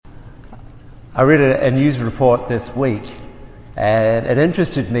I read a news report this week, and it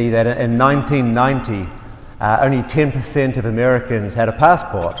interested me that in 1990, only 10% of Americans had a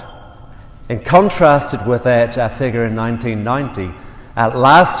passport. And contrasted with that figure in 1990,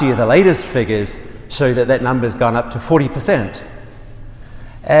 last year the latest figures show that number's gone up to 40%.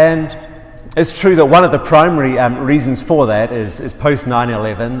 And it's true that one of the primary reasons for that is post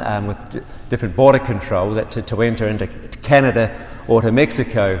 9/11 with different border control, that to enter into Canada or to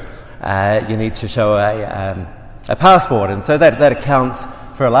Mexico, you need to show a passport, and so that accounts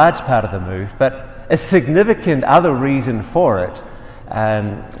for a large part of the move. But a significant other reason for it,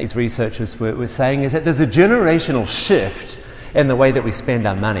 these researchers were saying, is that there's a generational shift in the way that we spend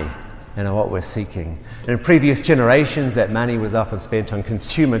our money and what we're seeking. And in previous generations, that money was often spent on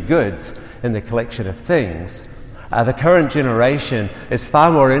consumer goods and the collection of things. The current generation is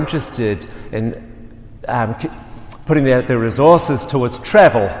far more interested in putting their resources towards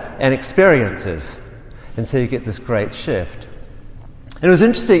travel and experiences. And so you get this great shift. And it was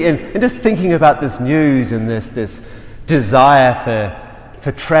interesting in just thinking about this news and this desire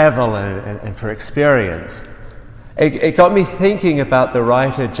for travel and for experience. It got me thinking about the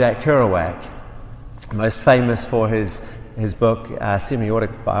writer Jack Kerouac, most famous for his book,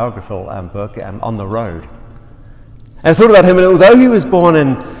 semi-autobiographical book, On the Road. And I thought about him, and although he was born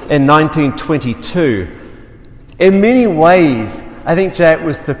in 1922, in many ways, I think Jack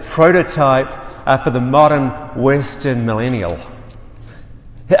was the prototype for the modern Western millennial.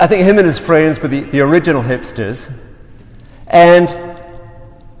 I think him and his friends were the original hipsters, and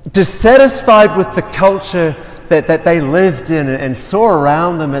dissatisfied with the culture that they lived in and saw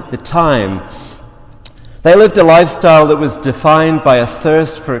around them at the time. They lived a lifestyle that was defined by a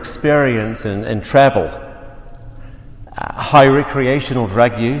thirst for experience and travel, high recreational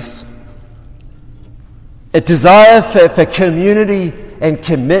drug use, a desire for community and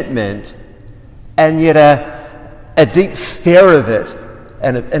commitment, and yet a deep fear of it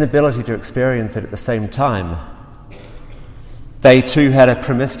and an inability to experience it at the same time. They too had a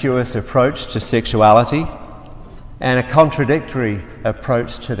promiscuous approach to sexuality and a contradictory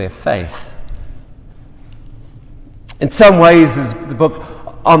approach to their faith. In some ways, as the book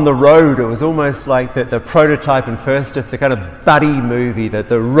On the Road, it was almost like the prototype and first of the kind of buddy movie,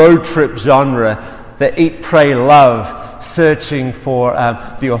 the road trip genre, the eat, pray, love, searching for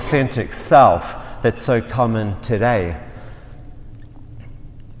the authentic self that's so common today.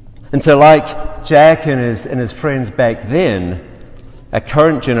 And so like Jack and his friends back then, a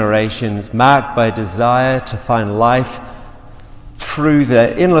current generation is marked by a desire to find life through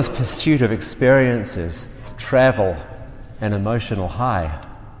the endless pursuit of experiences, travel, and emotional high.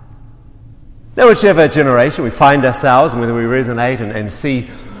 Now, whichever generation we find ourselves, and whether we resonate and see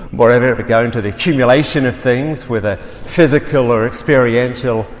wherever we go into the accumulation of things, whether physical or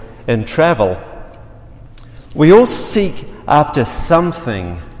experiential in travel, we all seek after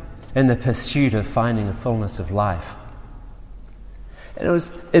something in the pursuit of finding the fullness of life. And it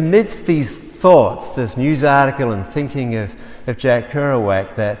was amidst these thoughts, this news article and thinking of Jack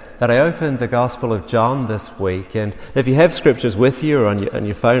Kerouac, that I opened the Gospel of John this week. And if you have scriptures with you or on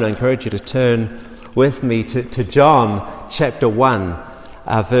your phone, I encourage you to turn with me to John chapter 1,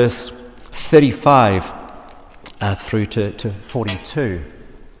 verse 35 through to 42.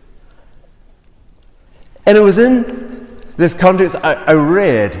 And it was in this context I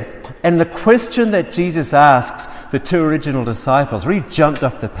read, and the question that Jesus asks the two original disciples really jumped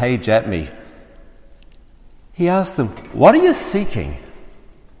off the page at me. He asked them, "What are you seeking?"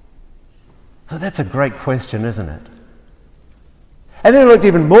 Well, that's a great question, isn't it? And then I looked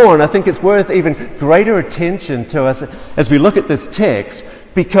even more, and I think it's worth even greater attention to us as we look at this text,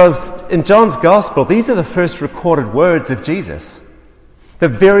 because in John's Gospel, these are the first recorded words of Jesus. The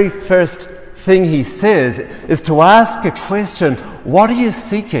very first thing he says is to ask a question, what are you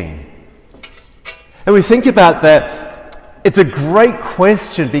seeking? And we think about that, it's a great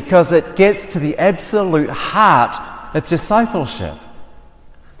question because it gets to the absolute heart of discipleship.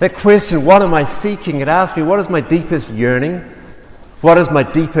 That question, what am I seeking? It asks me, what is my deepest yearning? What is my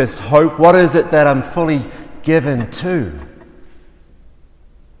deepest hope? What is it that I'm fully given to?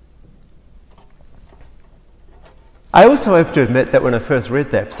 I also have to admit that when I first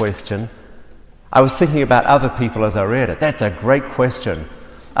read that question, I was thinking about other people as I read it. That's a great question.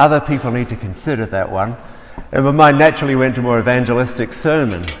 Other people need to consider that one. And my mind naturally went to more evangelistic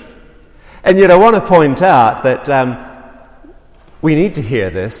sermon. And yet I want to point out that we need to hear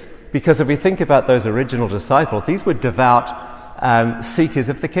this, because if we think about those original disciples, these were devout seekers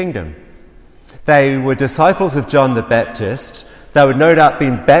of the kingdom. They were disciples of John the Baptist. They would no doubt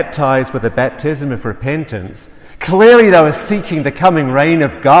been baptized with a baptism of repentance, Clearly they were seeking the coming reign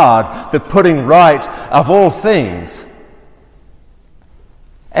of God, the putting right of all things.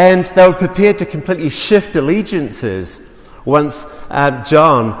 And they were prepared to completely shift allegiances once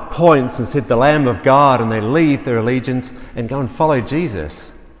John points and said, the Lamb of God, and they leave their allegiance and go and follow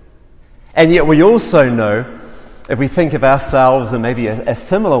Jesus. And yet we also know, if we think of ourselves in maybe a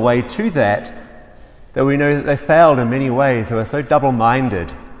similar way to that we know that they failed in many ways. They were so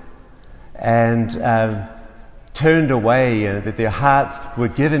double-minded and turned away, and that their hearts were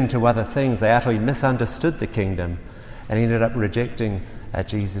given to other things. They utterly misunderstood the kingdom and ended up rejecting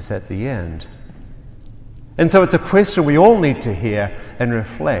Jesus at the end. And so it's a question we all need to hear and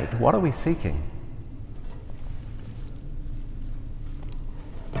reflect. What are we seeking?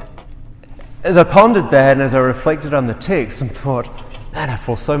 As I pondered that and as I reflected on the text and thought, man, I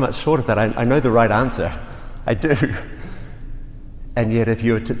fall so much short of that. I know the right answer. I do. And yet if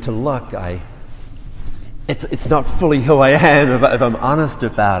you were to look, it's not fully who I am if I'm honest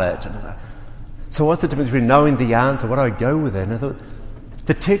about it. And I thought, so what's the difference between knowing the answer? What do I go with it? And I thought,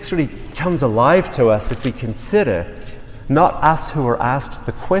 the text really comes alive to us if we consider not us who are asked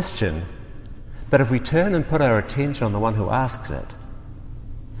the question, but if we turn and put our attention on the one who asks it.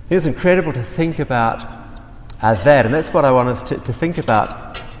 It's incredible to think about that, and that's what I want us to think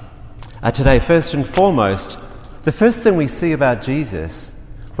about today. First and foremost, the first thing we see about Jesus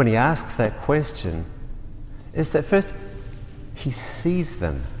when he asks that question is that first he sees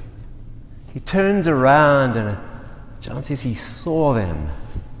them. He turns around and John says he saw them.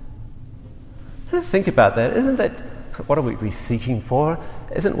 Think about that. Isn't that, what are we seeking for?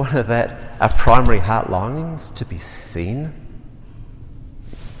 Isn't one of that our primary heart longings? To be seen?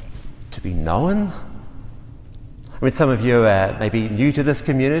 To be known? I mean, some of you are maybe new to this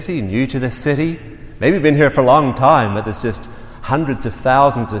community, new to this city. Maybe you've been here for a long time, but there's just hundreds of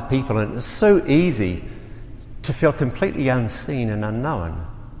thousands of people, and it's so easy to feel completely unseen and unknown.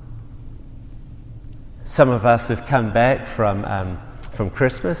 Some of us have come back from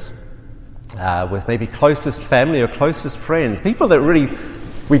Christmas with maybe closest family or closest friends, people that really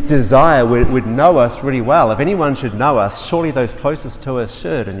we desire would know us really well. If anyone should know us, surely those closest to us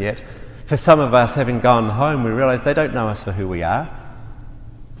should. And yet, for some of us, having gone home, we realize they don't know us for who we are.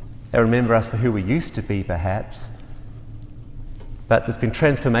 They remember us for who we used to be, perhaps. But there's been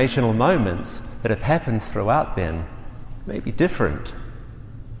transformational moments that have happened throughout then, maybe different.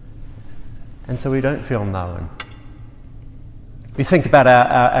 And so we don't feel known. We think about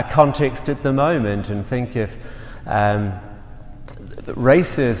our context at the moment and think of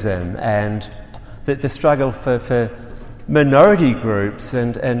racism and the struggle for minority groups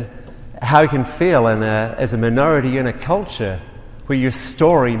and how you can feel as a minority in a culture where your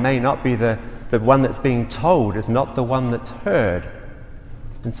story may not be the one that's being told, is not the one that's heard.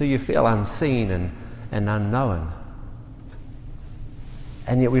 And so you feel unseen and unknown.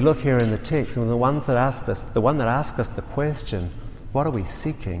 And yet we look here in the text, and the one that asks us the question, what are we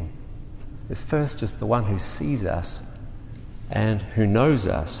seeking, is first just the one who sees us and who knows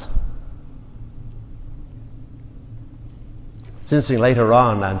us. It's interesting, later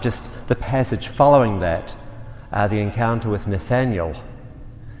on, just the passage following that, the encounter with Nathanael,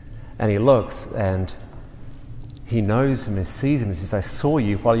 and he looks and he knows him, he sees him, and says, I saw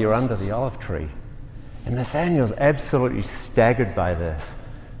you while you were under the olive tree. And Nathanael's absolutely staggered by this,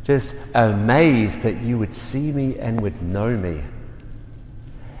 just amazed that you would see me and would know me.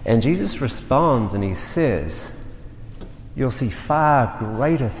 And Jesus responds and he says, you'll see far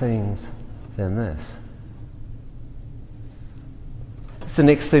greater things than this. It's the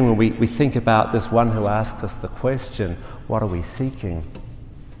next thing when we think about this one who asks us the question, what are we seeking?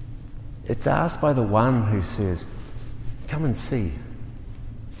 It's asked by the one who says, come and see,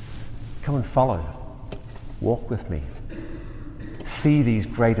 come and follow, walk with me, see these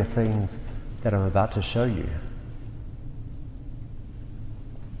greater things that I'm about to show you.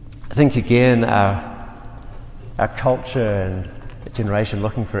 I think again our culture and generation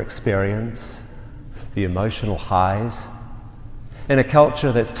looking for experience, the emotional highs, in a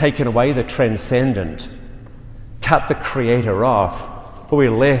culture that's taken away the transcendent, cut the creator off, all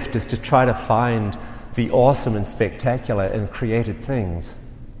we're left is to try to find the awesome and spectacular in created things.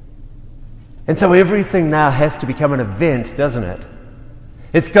 And so everything now has to become an event, doesn't it?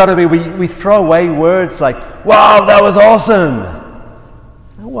 It's got to be, we throw away words like, wow, that was awesome.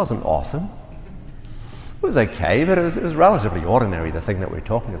 It wasn't awesome. It was okay, but it was relatively ordinary, the thing that we're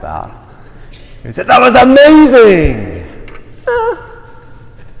talking about. We said, that was amazing.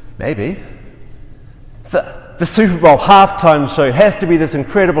 Maybe. It's the the Super Bowl halftime show has to be this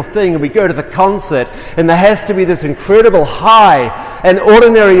incredible thing, and we go to the concert, and there has to be this incredible high, and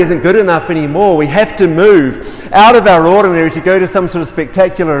ordinary isn't good enough anymore. We have to move out of our ordinary to go to some sort of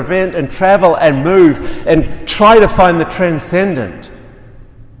spectacular event and travel and move and try to find the transcendent.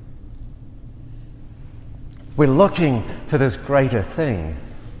 We're looking for this greater thing.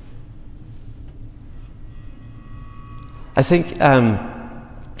 I think,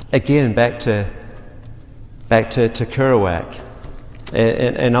 again, back to Kerouac,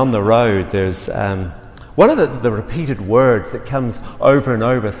 and on the road, there's one of the repeated words that comes over and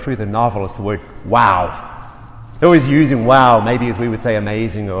over through the novel is the word wow. They're always using wow, maybe as we would say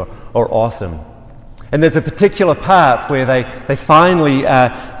amazing or awesome. And there's a particular part where they finally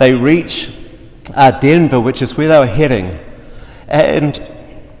they reach Denver, which is where they were heading, and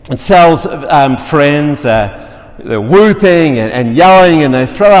Sal's friends, they're whooping and yelling, and they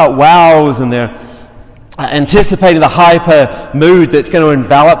throw out wows, and they're anticipating the hyper mood that's going to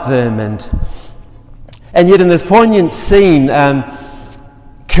envelop them, and yet in this poignant scene,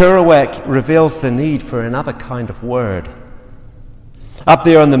 Kerouac reveals the need for another kind of word. Up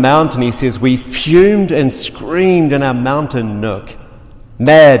there on the mountain, he says, "We fumed and screamed in our mountain nook,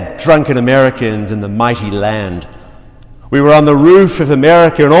 mad, drunken Americans in the mighty land. We were on the roof of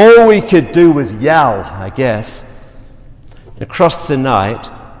America, and all we could do was yell, I guess." Across the night,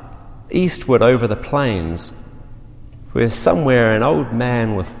 eastward over the plains, where somewhere an old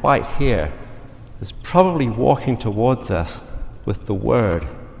man with white hair is probably walking towards us with the word.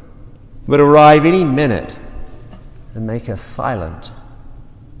 It would arrive any minute and make us silent.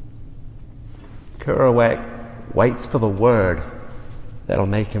 Kerouac waits for the word that'll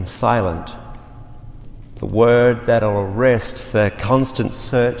make him silent. The word that'll arrest the constant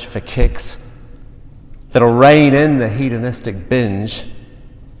search for kicks, that'll rein in the hedonistic binge,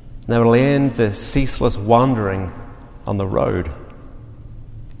 and that'll end the ceaseless wandering on the road.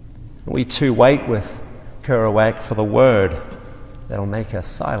 We too wait with Kerouac for the word that'll make us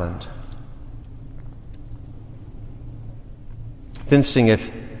silent. It's interesting,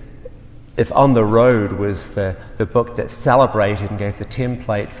 if On the Road was the book that celebrated and gave the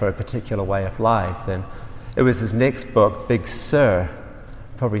template for a particular way of life, then it was his next book, Big Sur,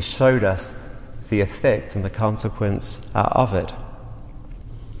 probably showed us the effect and the consequence of it.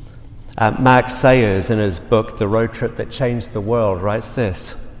 Mark Sayers, in his book, The Road Trip That Changed the World, writes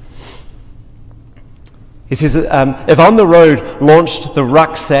this. He says, if On the Road launched the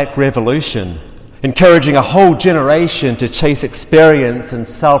rucksack revolution, encouraging a whole generation to chase experience and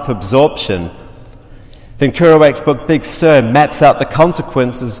self-absorption, then Kerouac's book Big Sur maps out the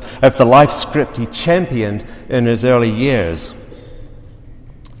consequences of the life script he championed in his early years.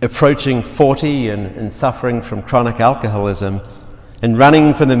 Approaching 40 and suffering from chronic alcoholism, and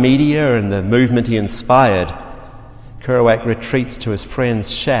running from the media and the movement he inspired, Kerouac retreats to his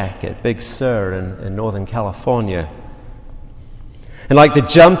friend's shack at Big Sur in Northern California. And like the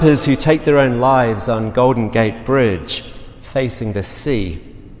jumpers who take their own lives on Golden Gate Bridge, facing the sea,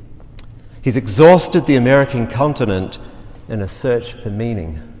 he's exhausted the American continent in a search for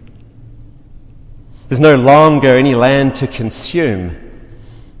meaning. There's no longer any land to consume.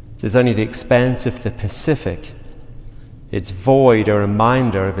 There's only the expanse of the Pacific, its void a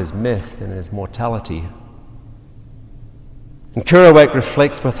reminder of his myth and his mortality. And Kerouac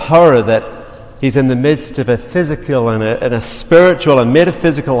reflects with horror that he's in the midst of a physical and a spiritual and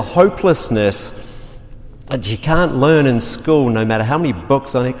metaphysical hopelessness that you can't learn in school, no matter how many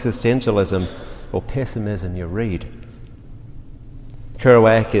books on existentialism or pessimism you read.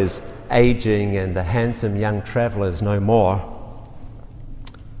 Kerouac is aging, and the handsome young traveller is no more.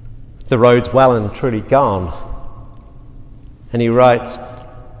 The road's well and truly gone. And he writes,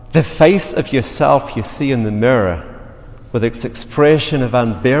 "The face of yourself you see in the mirror, with its expression of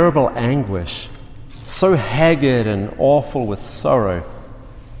unbearable anguish, so haggard and awful with sorrow,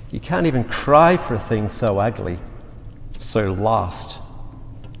 you can't even cry for a thing so ugly, so lost,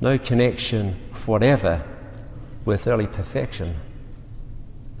 no connection whatever with early perfection."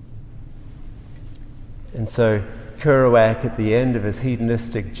 And so Kerouac, at the end of his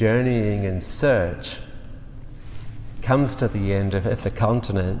hedonistic journeying and search, comes to the end of the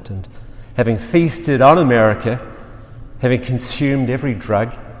continent, and having feasted on America, having consumed every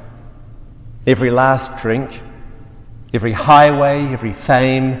drug, every last drink, every highway, every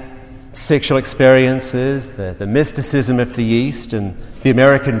fame, sexual experiences, the mysticism of the East and the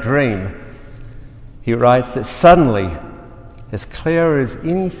American dream, he writes that suddenly, as clear as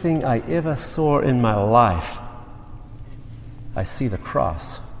anything I ever saw in my life, I see the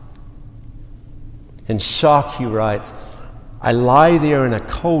cross. In shock, he writes, I lie there in a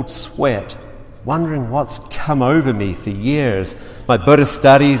cold sweat, wondering what's come over me for years. My Buddhist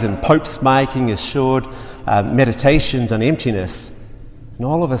studies and Pope's making assured meditations on emptiness. And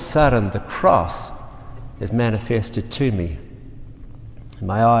all of a sudden, the cross is manifested to me. And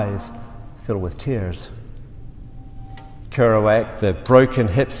my eyes fill with tears. Kerouac, the broken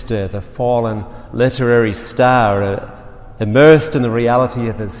hipster, the fallen literary star, immersed in the reality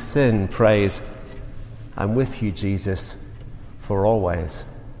of his sin, prays, "I'm with you, Jesus, for always."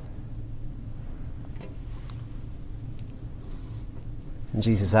 And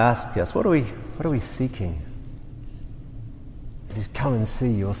Jesus asks us, what are we seeking? He says, "Come and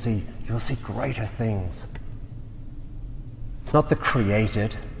see. You'll see greater things." Not the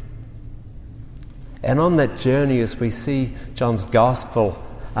created. And on that journey, as we see John's Gospel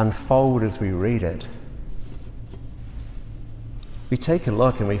unfold as we read it, we take a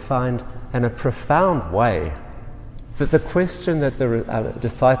look and we find in a profound way that the question that the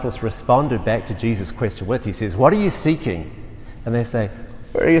disciples responded back to Jesus' question with, he says, "What are you seeking?" And they say,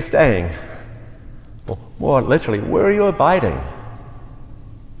 "Where are you staying?" Or more literally, "Where are you abiding?"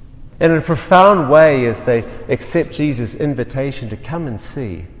 And in a profound way, as they accept Jesus' invitation to come and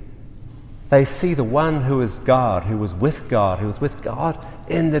see, they see the one who is God, who was with God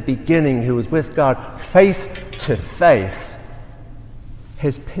in the beginning, who was with God face to face,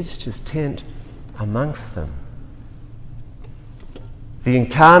 has pitched his tent amongst them. The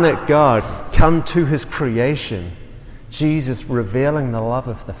incarnate God come to his creation, Jesus revealing the love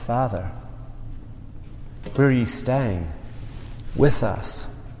of the Father. Where are you staying? With us.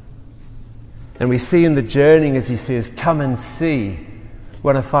 And we see in the journey as he says, "Come and see," we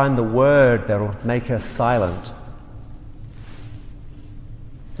want to find the word that will make us silent.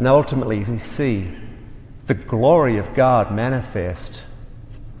 And ultimately we see the glory of God manifest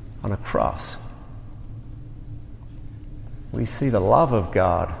on a cross. We see the love of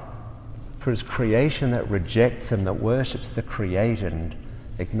God for his creation that rejects him, that worships the created and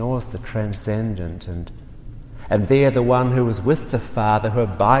ignores the transcendent. And there the one who is with the Father, who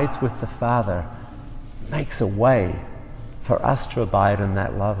abides with the Father, makes a way for us to abide in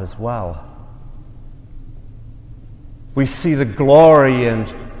that love as well. We see the glory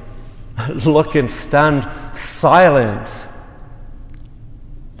and look in stunned silence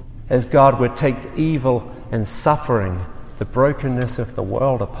as God would take evil and suffering, the brokenness of the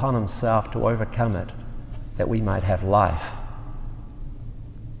world upon himself to overcome it, that we might have life.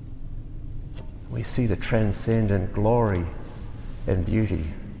 We see the transcendent glory and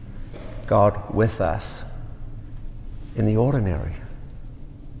beauty, God with us in the ordinary.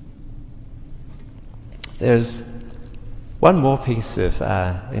 There's one more piece of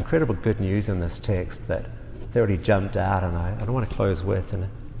incredible good news in this text that already jumped out, and I don't want to close with. And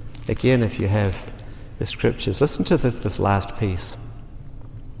again, if you have the scriptures, listen to this last piece.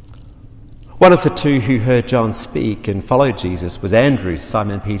 One of the two who heard John speak and followed Jesus was Andrew,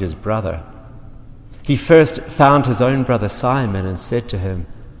 Simon Peter's brother. He first found his own brother Simon and said to him,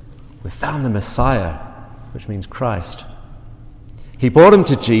 "We've found the Messiah," which means Christ. He brought him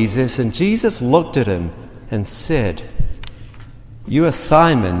to Jesus, and Jesus looked at him and said, "You are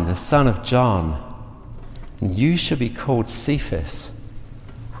Simon, the son of John, and you shall be called Cephas,"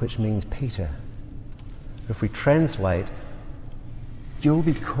 which means Peter. If we translate, you'll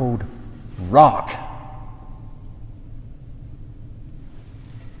be called Rock.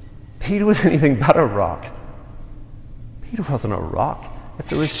 Peter was anything but a rock. Peter wasn't a rock. If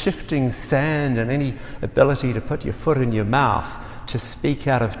there was shifting sand and any ability to put your foot in your mouth, to speak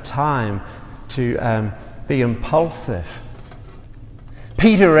out of time, to be impulsive.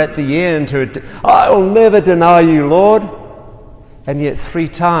 Peter at the end, "I'll never deny you, Lord." And yet 3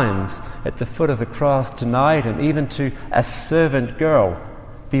 times at the foot of the cross denied him, even to a servant girl,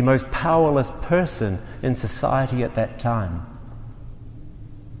 the most powerless person in society at that time.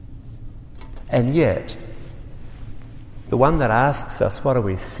 And yet, the one that asks us, what are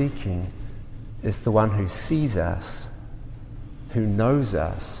we seeking, is the one who sees us, who knows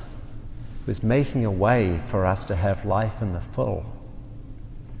us, who's making a way for us to have life in the full.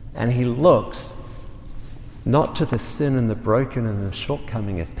 And he looks not to the sin and the broken and the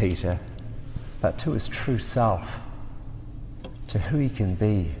shortcoming of Peter, but to his true self, to who he can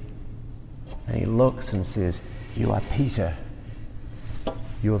be. And he looks and says, "You are Peter.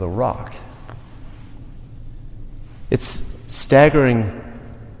 You're the rock." It's staggering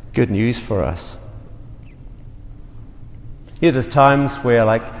good news for us. There's times where,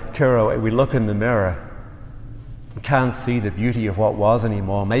 like Kerouac, we look in the mirror and can't see the beauty of what was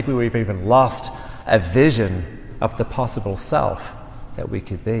anymore. Maybe we've even lost a vision of the possible self that we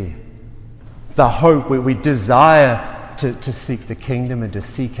could be. The hope where we desire to seek the kingdom and to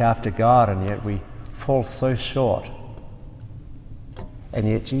seek after God, and yet we fall so short. And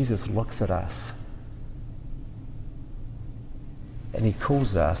yet Jesus looks at us and he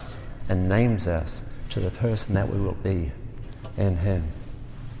calls us and names us to the person that we will be in him.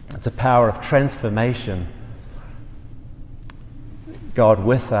 It's a power of transformation. God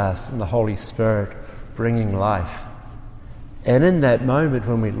with us and the Holy Spirit bringing life. And in that moment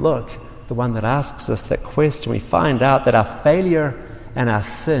when we look, the one that asks us that question, we find out that our failure and our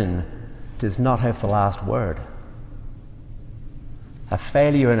sin does not have the last word. Our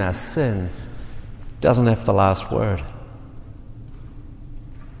failure and our sin doesn't have the last word.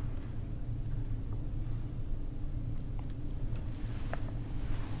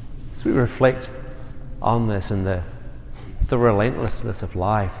 As we reflect on this and the relentlessness of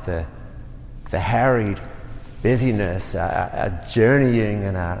life, the harried busyness, our journeying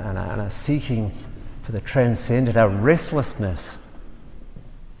and our seeking for the transcendent, our restlessness,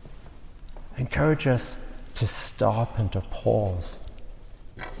 encourage us to stop and to pause.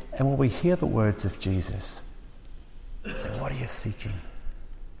 And when we hear the words of Jesus, say, what are you seeking?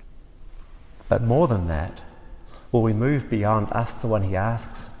 But more than that, will we move beyond us, the one he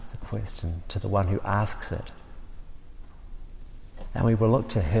asks the question, to the one who asks it? And we will look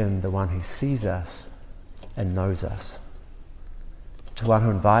to him, the one who sees us and knows us, to one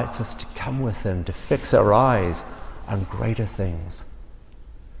who invites us to come with him, to fix our eyes on greater things,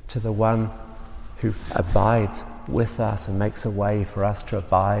 to the one who abides with us and makes a way for us to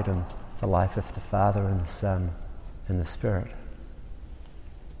abide in the life of the Father and the Son and the Spirit.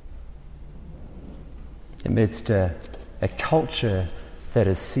 Amidst a culture that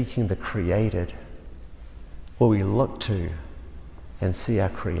is seeking the created, will we look to and see our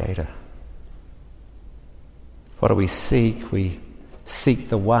Creator? What do we seek? We seek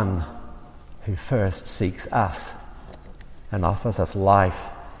the one who first seeks us and offers us life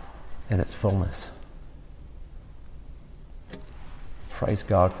in its fullness. Praise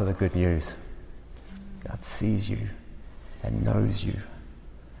God for the good news. God sees you and knows you.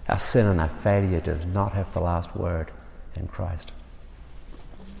 Our sin and our failure does not have the last word in Christ.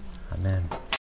 Amen.